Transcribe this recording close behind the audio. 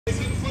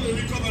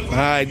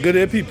Alright, good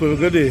day people,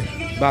 good day.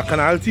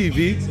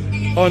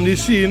 BACCHANAL-TV on the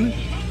scene.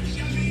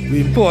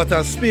 We in Port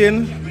of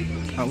Spain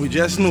and we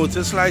just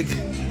noticed like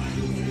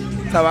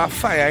there was a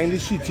fire in the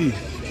city.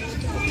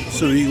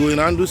 So we going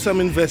and do some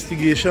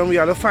investigation. We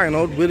have to find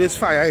out where this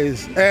fire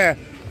is.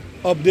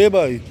 Up there,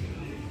 boy.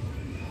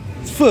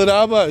 It's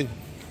further, boy.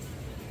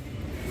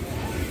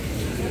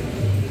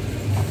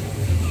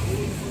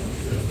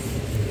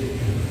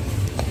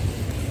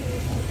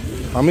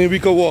 I mean, we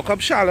could walk up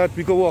Charlotte.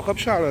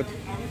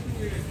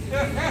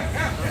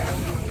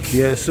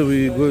 Yeah, so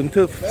we're going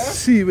to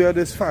see where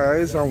this fire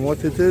is and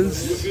what it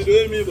is. You're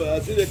doing me, but I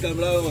see the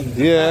camera on.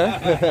 Yeah.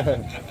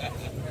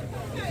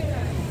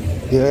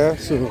 Yeah,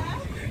 so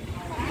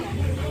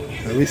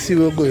let me see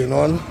what's going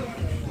on.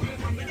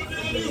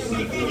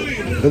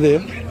 Look there.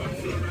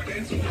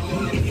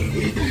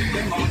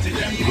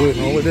 Going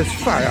on with this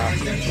fire.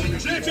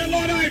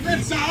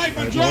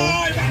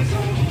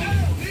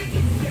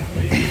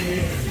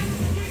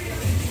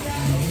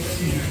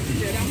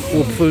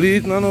 Hopefully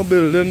it's not no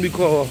building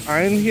because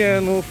I ain't hear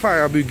no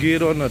fire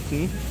brigade or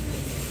nothing.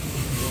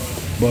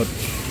 But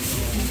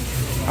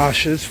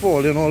ashes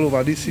falling all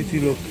over the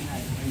city, look.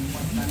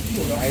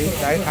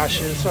 I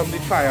ashes from the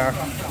fire.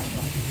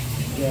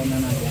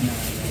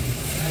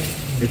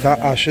 It are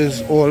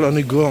ashes all on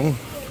the ground.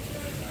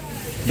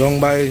 Down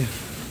by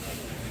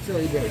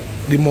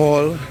the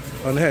mall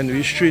on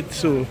Henry Street,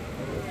 so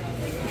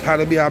it had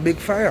to be a big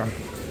fire.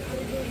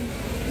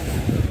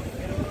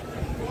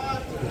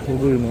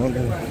 What's going on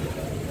there?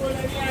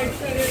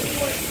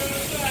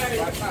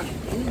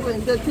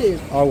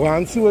 I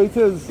want to see what it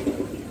is.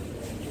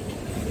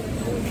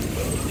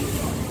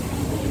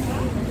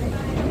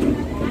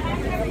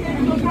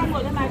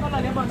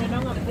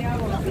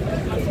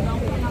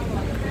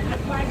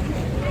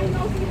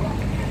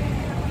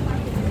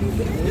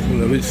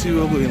 Let me see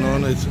what's going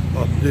on. It's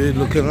up there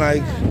looking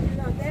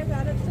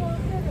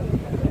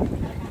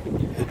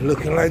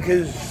like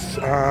it's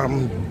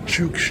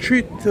Duke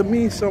Street to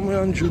me,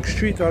 somewhere on Duke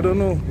Street. I don't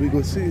know. We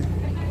go see.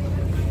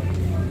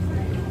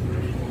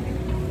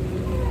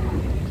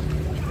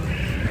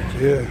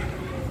 Yeah.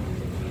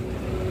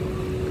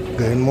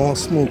 Getting more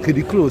smoky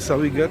the closer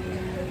we get.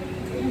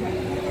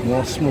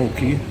 More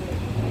smoky.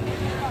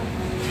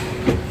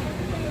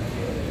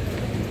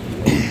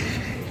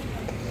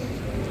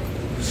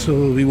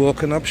 So we're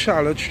walking up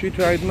Charlotte Street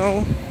right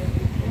now.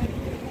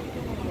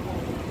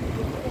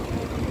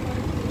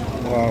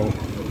 Wow.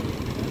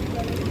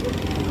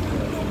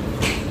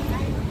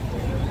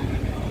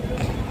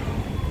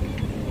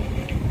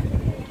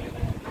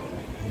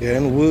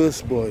 Getting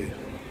worse, boy.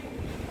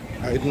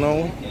 Right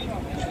now,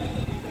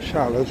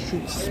 Charlotte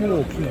Street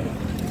smoky.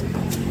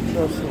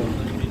 Trust me.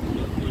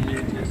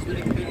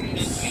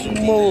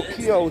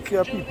 Smoky out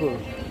here, people.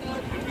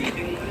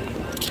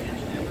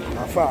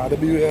 I thought to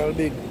be real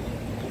big.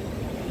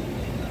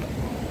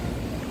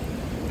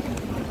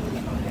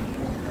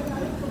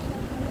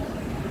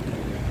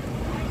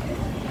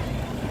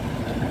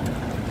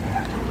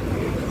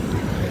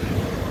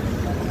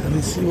 Let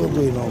me see what's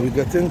going on. We're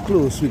getting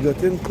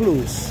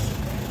close.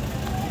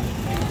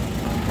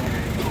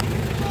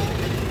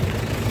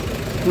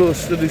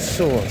 Close to the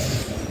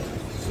source.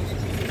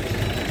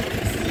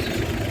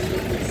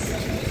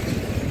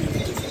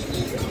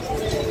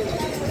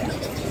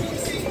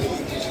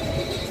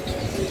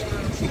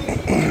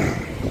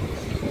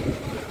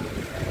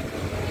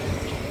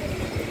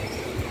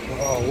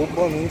 Wow, what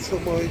burning so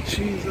boy,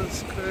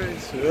 Jesus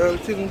Christ. Real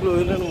thing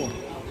blowing anymore.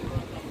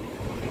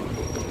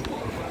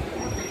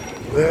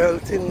 Real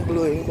thing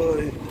blowing,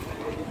 boy.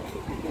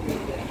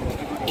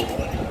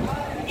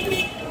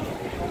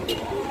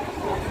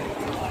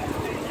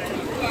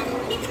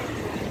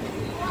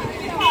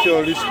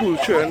 All the school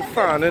children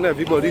fanning,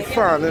 everybody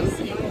fanning.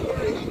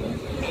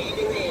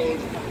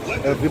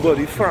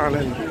 Everybody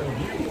fanning.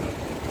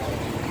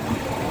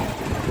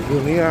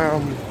 Only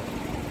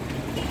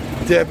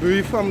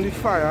debris from the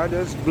fire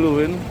just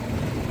blowing.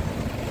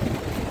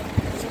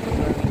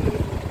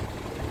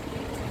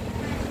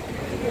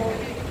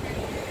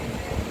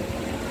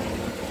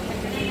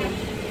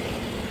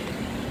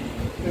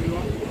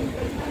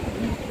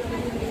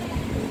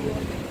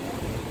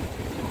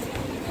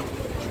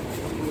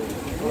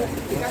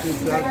 What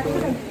is that, boy?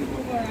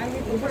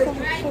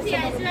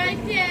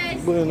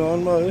 What's going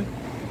on, boy?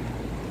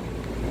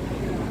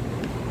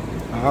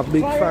 A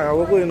big fire,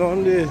 what's going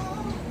on there?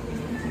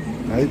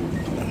 Right?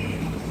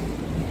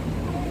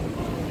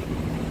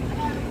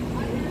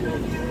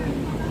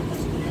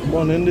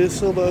 Burning this,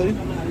 so boy.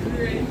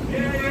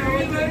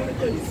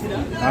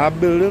 A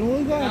building,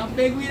 what's that?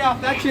 Big weed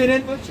off that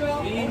training for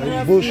sure.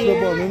 It's bush the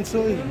burning,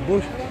 so it's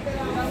bush.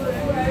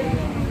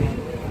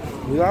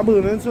 We are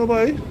burning, so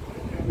boy.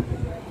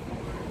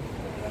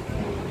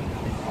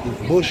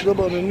 Bush the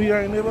burning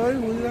behind there, boy.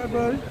 What is that,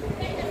 boy?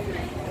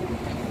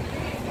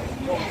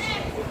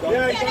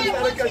 Yeah, you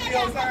don't catch the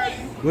outside.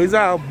 What is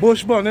that?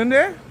 Bush burning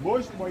there?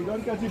 Bush, boy, you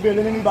don't catch the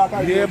building in the back.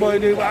 Yeah, boy,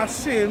 they were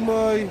saying,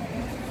 boy.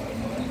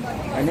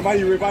 I remember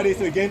you river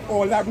this again,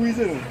 all that breeze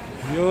in it.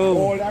 Yo.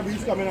 All that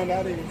breeze coming on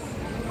that thing.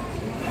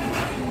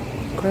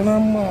 kind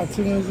of mad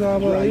thing is that,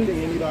 boy?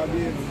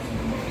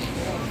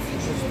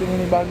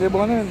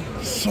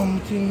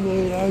 Something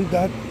boy, like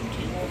that.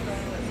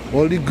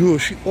 All the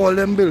grocery, all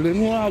them building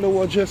here, you have to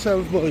watch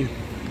yourself, boy.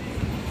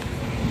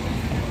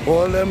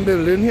 All them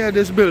building here,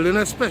 this building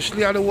especially,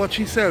 you have to watch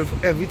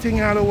yourself. Everything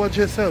you have to watch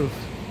yourself.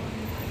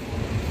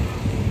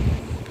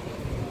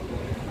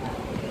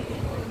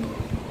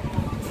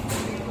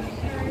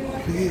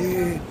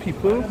 Hey,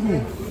 people.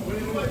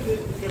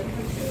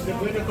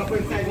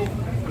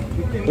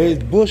 There's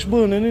bush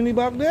burning in the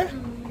back there?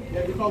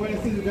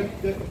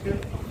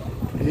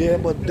 Yeah,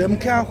 but them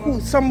can't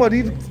hold.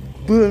 Somebody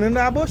burning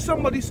that bush?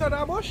 Somebody saw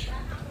that bush?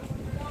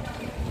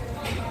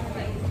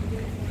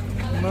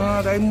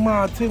 Nah, that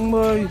mad thing,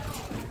 boy.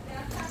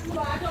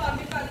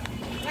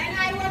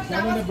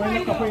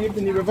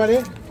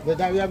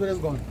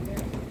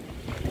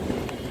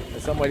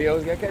 Somebody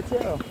else get catch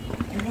you.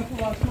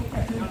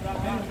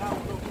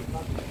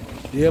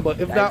 Yeah, but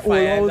if that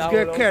old house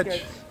get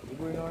catch,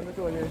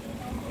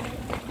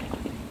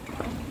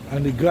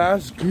 and the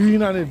grass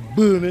green and it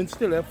burning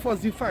still, a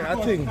fuzzy fire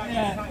thing.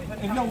 Yeah.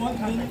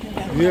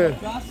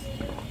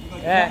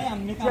 Yeah.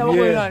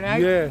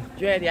 Yeah.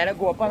 Dread, you had to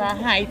go up on a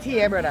high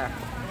tier, brother.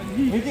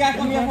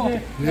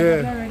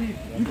 Yeah.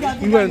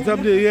 He went up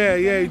there,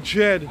 yeah,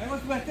 Dread.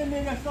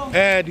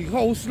 The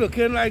house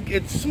looking like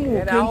it's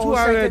smoking too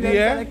already,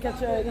 yeah?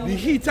 The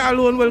heat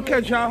alone will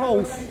catch our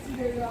house.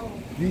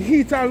 The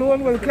heat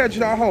alone will catch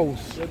that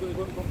house.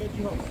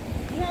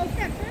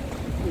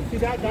 See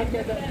that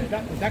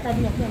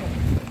coming up now.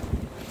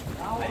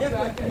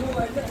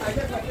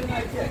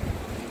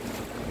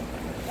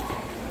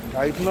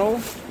 Right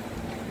now,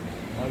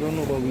 I don't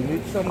know, but we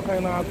need some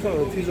kind of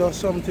authorities or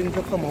something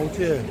to come out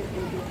here.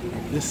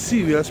 The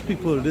serious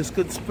people, this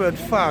could spread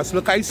fast.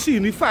 Look, I see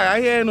the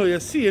fire here, you know, you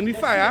see the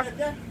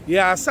fire?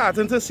 Yeah, I'm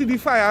starting to see the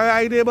fire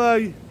right there,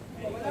 boy.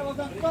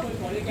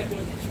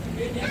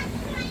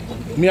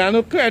 Me have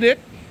no credit.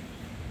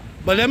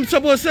 But them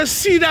supposed to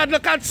see that,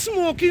 look at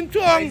smoking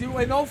tongue.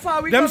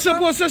 Them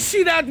supposed to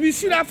see that, we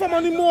see that from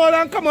on the mall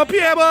and come up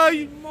here,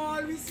 boy.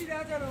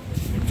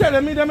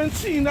 Telling me them ain't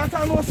seen that,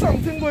 I know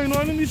something going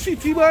on in the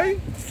city, boy.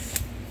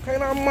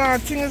 Kind of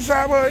mad thing is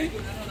that, boy.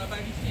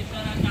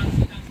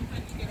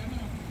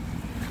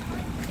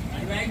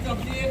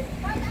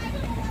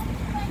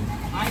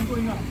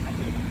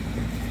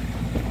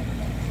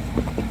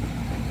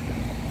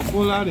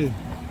 Hold on there.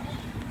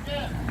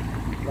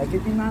 Like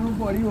it man who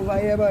body over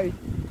here, boy.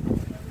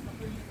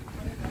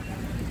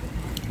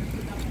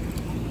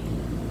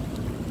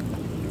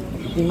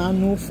 The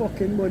man no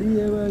fucking body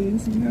here, boy. You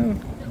see now?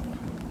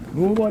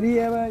 Nobody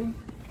here, boy.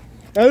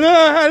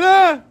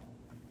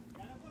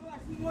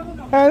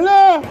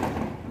 Hello.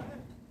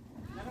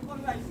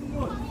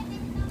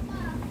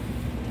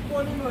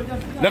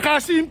 Look, I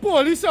seen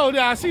police out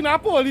there. I seen a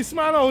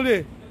policeman out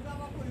there.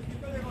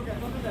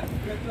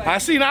 I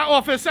seen an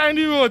officer in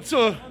the road,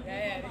 so.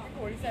 Yeah, the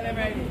police are them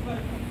right.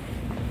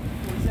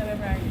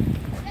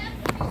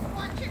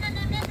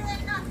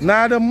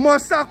 Nah, they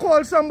must have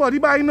called somebody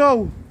by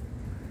now.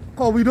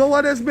 Because we don't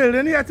want this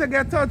building here to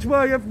get touched,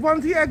 boy. If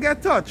one here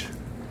get touched,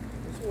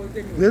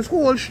 this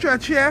whole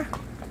stretch here.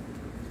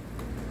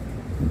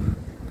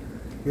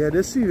 Yeah,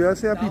 this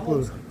serious here,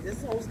 people.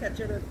 This house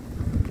catching it.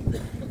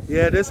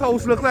 Yeah, this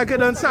house look like it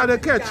done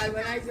started catch.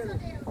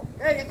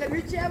 Hey, you can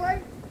reach here,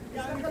 boy.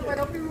 You can come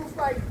up the roof,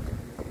 boy.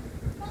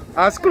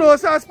 As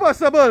close as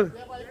possible.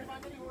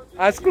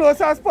 As close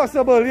as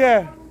possible,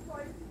 yeah.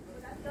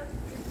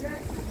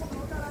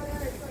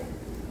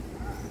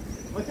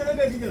 What's your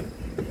name?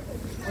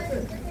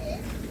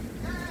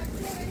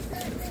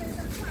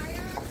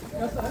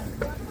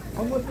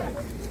 Almost right.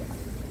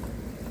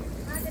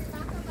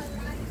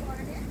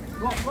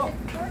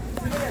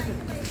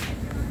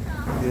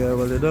 Yeah,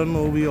 well, they don't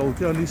know we out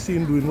here on the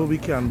scene doing what we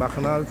can.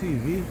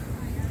 BACCHANAL-TV.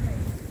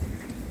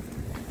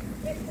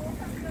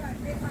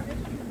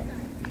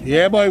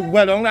 Yeah, boy,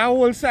 well on that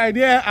whole side,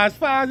 yeah, as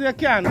far as you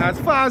can, as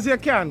far as you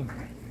can.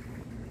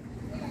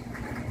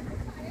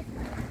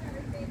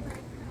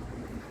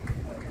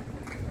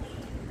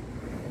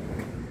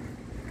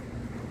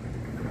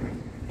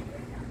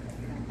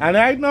 And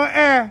right now,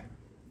 air.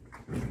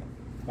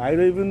 I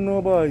don't even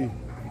know, boy.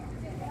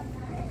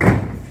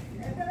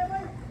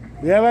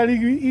 Yeah, well,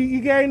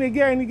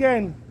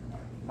 again.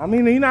 I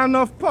mean, he not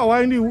enough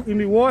power in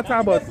the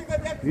water, but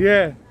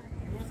yeah.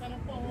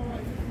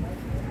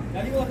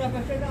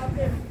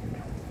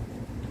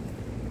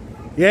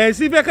 Yeah,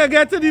 see if I can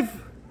get to the,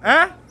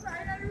 huh?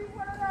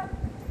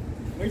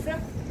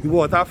 The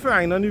water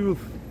frying on the roof.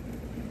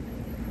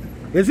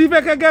 You see if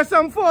I can get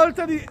some fall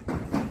to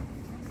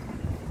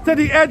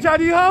the edge of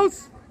the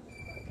house?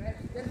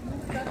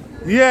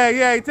 Yeah,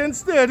 it ain't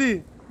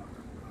sturdy.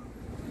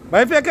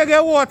 But if you can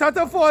get water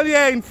to fall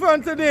here in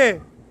front of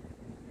there.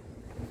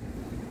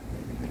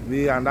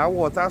 Yeah, and that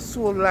water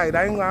so light,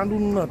 I ain't gonna do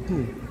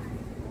nothing.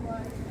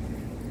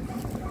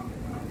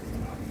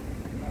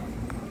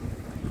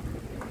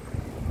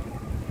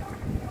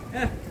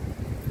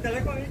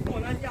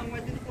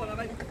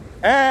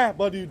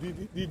 But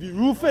the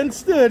roof ain't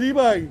sturdy,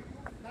 boy.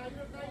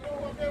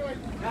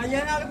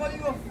 you're not going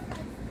to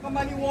come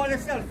on the wall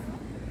itself.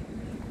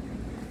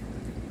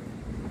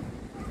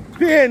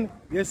 Pain,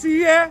 you see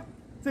here?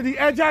 To the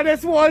edge of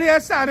this wall here,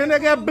 starting to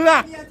get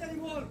black.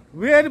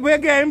 We're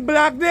getting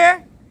black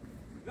there.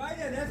 Right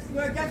there,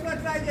 that's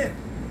what's right there.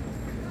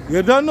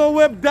 You don't know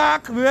where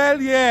dark, well,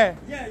 yeah.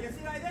 Yeah, you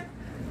see right there?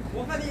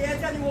 Walk on the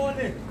edge of the wall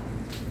there.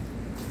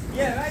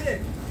 Yeah, right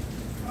there.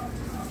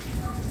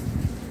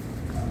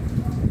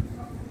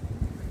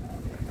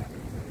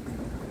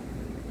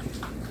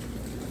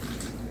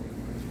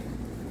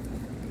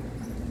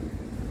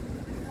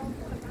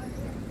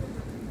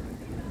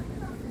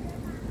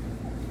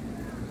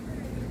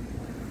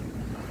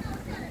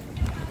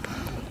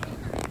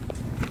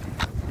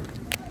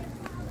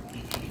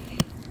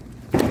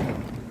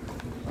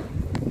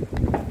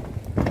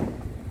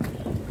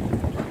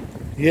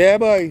 Yeah,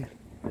 boy.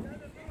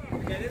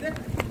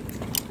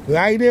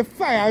 Right the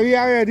fire we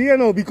already, you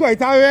know, because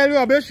it's a real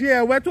rubbish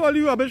here. Where all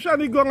the rubbish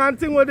and the gun and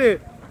thing with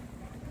it?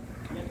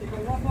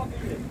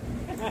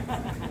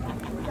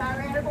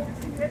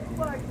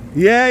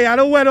 Yeah, you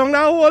don't wet on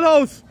that whole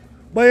house.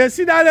 But you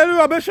see that little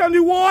rubbish on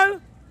the wall?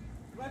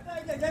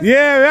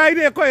 Yeah, right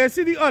there, because you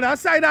see the other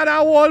side of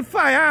that wall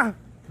fire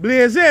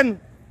blazing.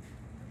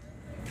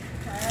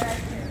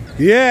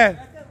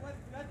 Yeah.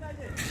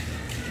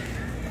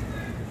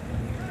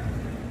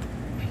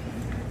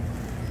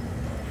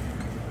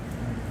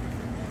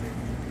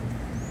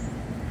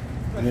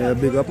 Yeah,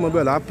 big up my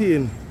brother,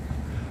 Pain.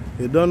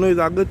 You don't know it's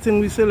a good thing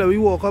we say that we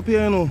walk up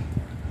here, you know.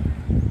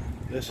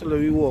 Let's say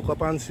we walk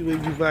up and see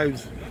what the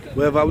vibes,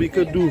 whatever we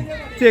could do.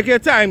 Take your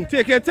time,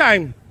 take your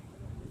time.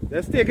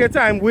 Let's take your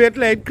time, wait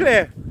like it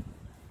clear.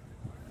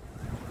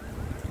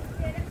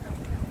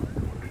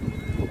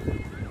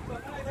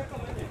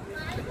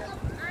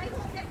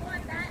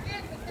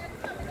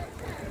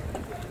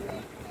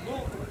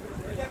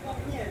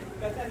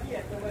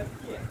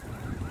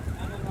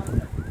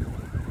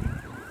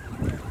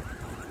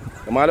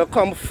 The matter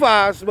come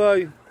fast,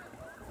 boy.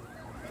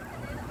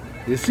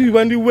 You see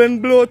when the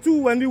wind blow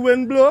too, when the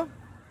wind blow.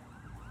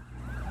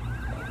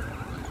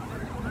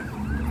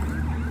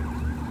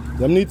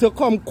 Them need to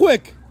come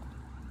quick.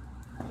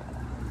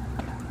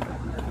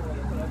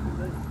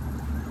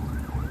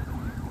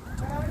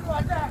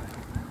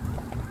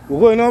 We're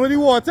going on with the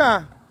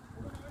water.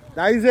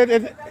 That is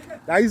it.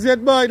 That is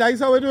it, boy. That is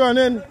how we're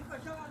running.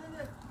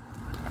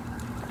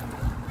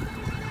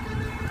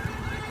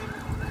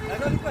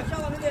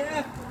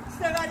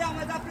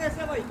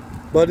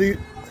 But the...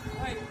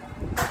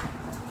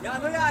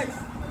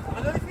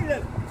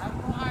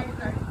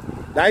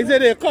 That is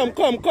it. Come.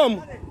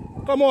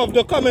 Come off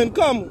the coming,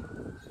 come.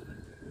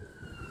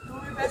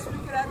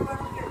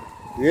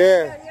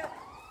 Yeah.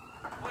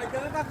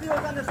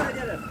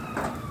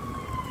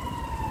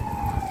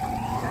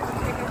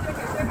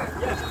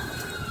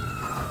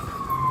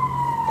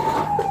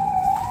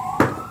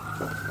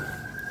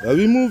 Yeah,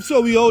 we move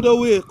so we out the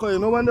way, because you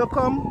know when they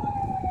come.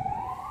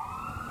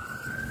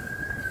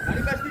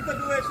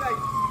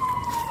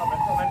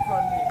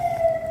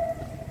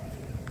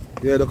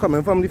 Yeah, they're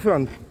coming from the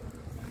front.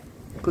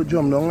 Could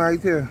jump down right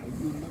here.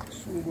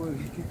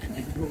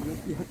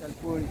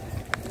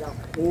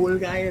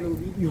 Old guy and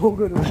video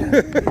good.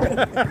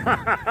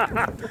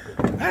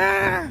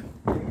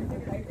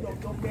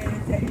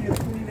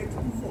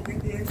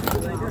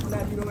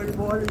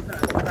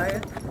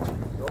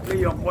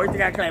 Your boy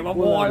think I climb a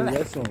wall.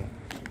 Yes, sir.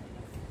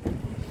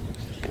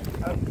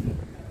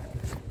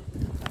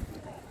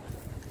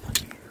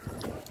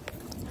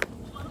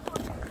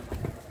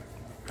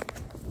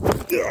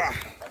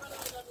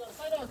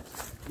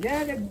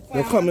 Yeah,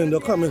 they're coming.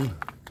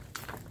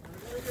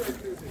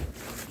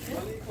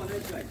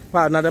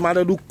 Partner, them have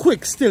to do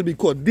quick still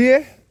because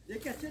they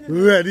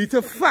ready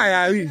to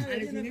fire.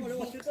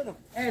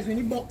 There's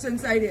many box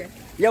inside there.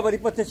 Yeah, but the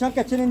protection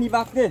catching in the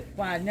back there.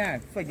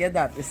 Partner, forget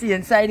that. You see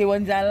inside the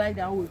ones I like,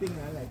 that whole thing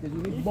I like. There's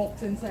many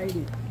box inside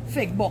it.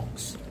 Fake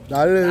box.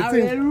 That little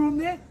thing. That room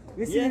there.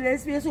 You see the little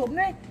space open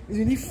there? There's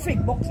many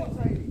fake box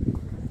inside it.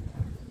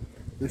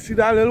 You see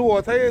that little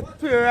water you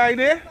throw right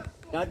there?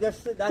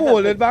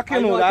 Hold it back,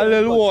 you know, that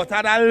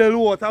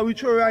little water we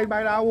throw right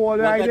by that wall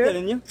right there.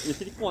 You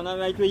see the corner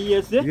right where he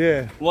is there?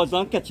 Yeah. Was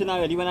on catching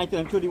already when I tell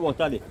him through the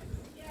water there.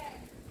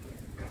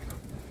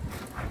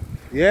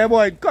 Yeah,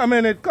 boy,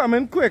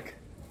 coming quick.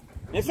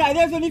 Inside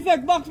there's only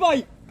fake box,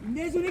 boy.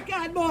 There's only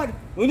cardboard.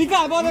 Only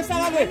cardboard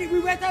inside of it. We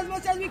wet as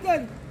much as we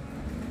could.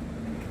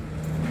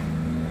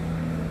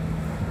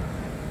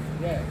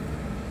 Yeah.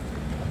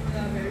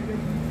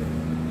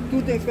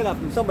 Two things can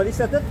happen. Somebody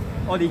set it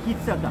or the heat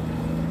set that.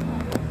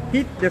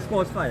 Heat, this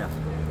cause fire.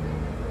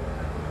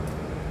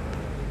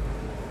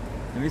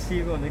 Let me see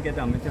if we're going to get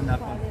damage on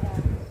that one.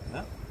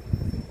 Huh?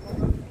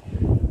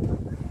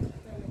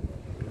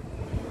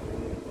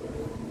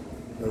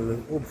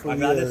 I'm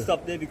glad it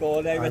stopped there because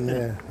all I wet in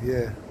it.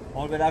 Yeah.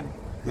 All with that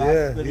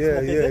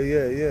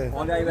Yeah.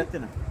 all I wet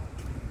in it.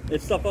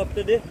 It stopped up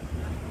today,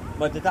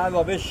 but it's all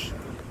rubbish.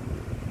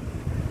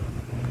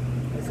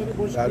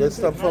 That is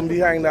stuff from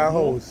behind that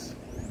house.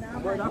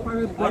 I'm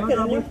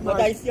telling you, what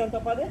I see on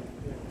top of it,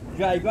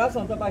 Dry grass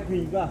on top of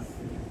green grass.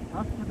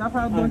 Huh? That's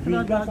how And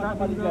green grass on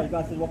top of the dry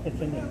grass is what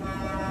catching it.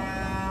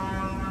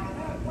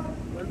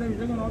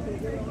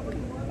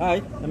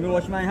 Alright, let me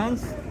wash my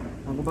hands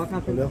and go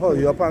back and They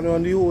hurry up and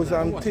on the hose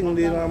and thing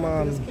there,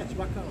 man.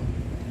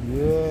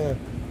 Yeah.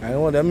 I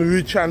know them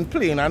rich and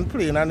plain and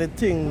the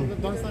thing.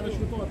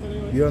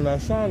 You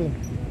understand?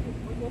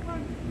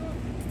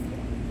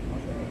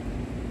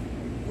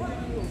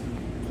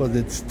 Because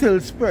it's still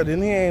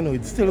spreading here, you know.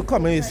 It's still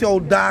coming. You see how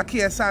dark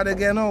here start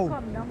again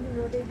now?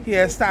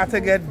 Here start to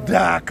get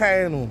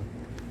darker, you know.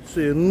 So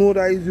you know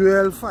that is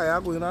real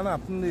fire going on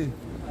happen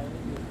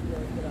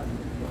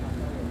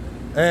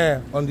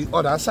there. On the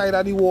other side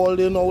of the wall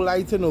they now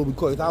light, you know,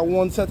 because it has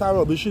one set of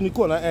rubbish in the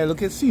corner.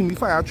 Look, you see the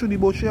fire through the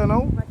bush here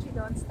now? But you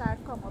don't start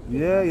come up.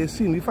 Yeah, you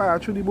see the fire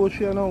through the bush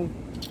here now. And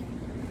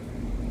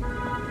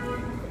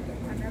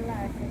the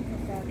light is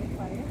the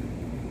fire.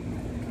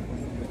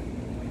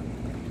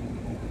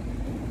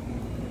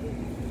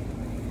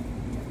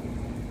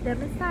 They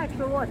haven't started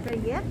for water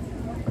yet.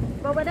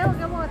 But where don't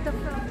get water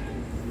from?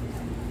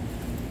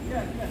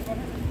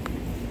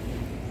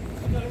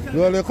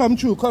 Well, they come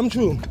through, come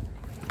through.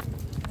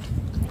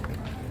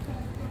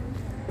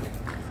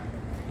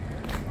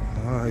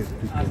 Alright,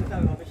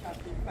 people.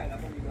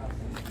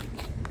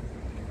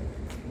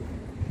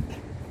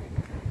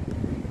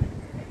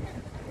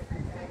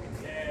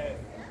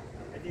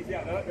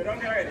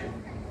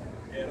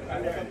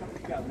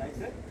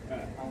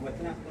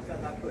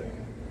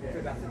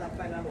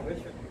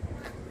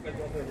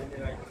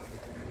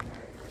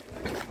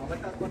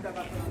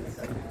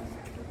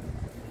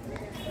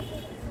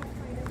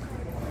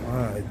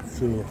 Alright,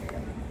 so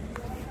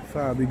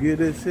fire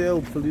brigade is here,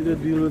 hopefully they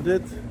deal with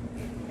it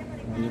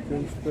and it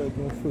can spread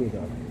no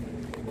further.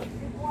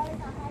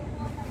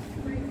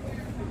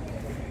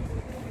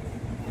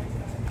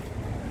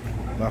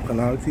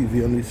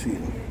 BACCHANAL-TV on the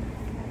scene.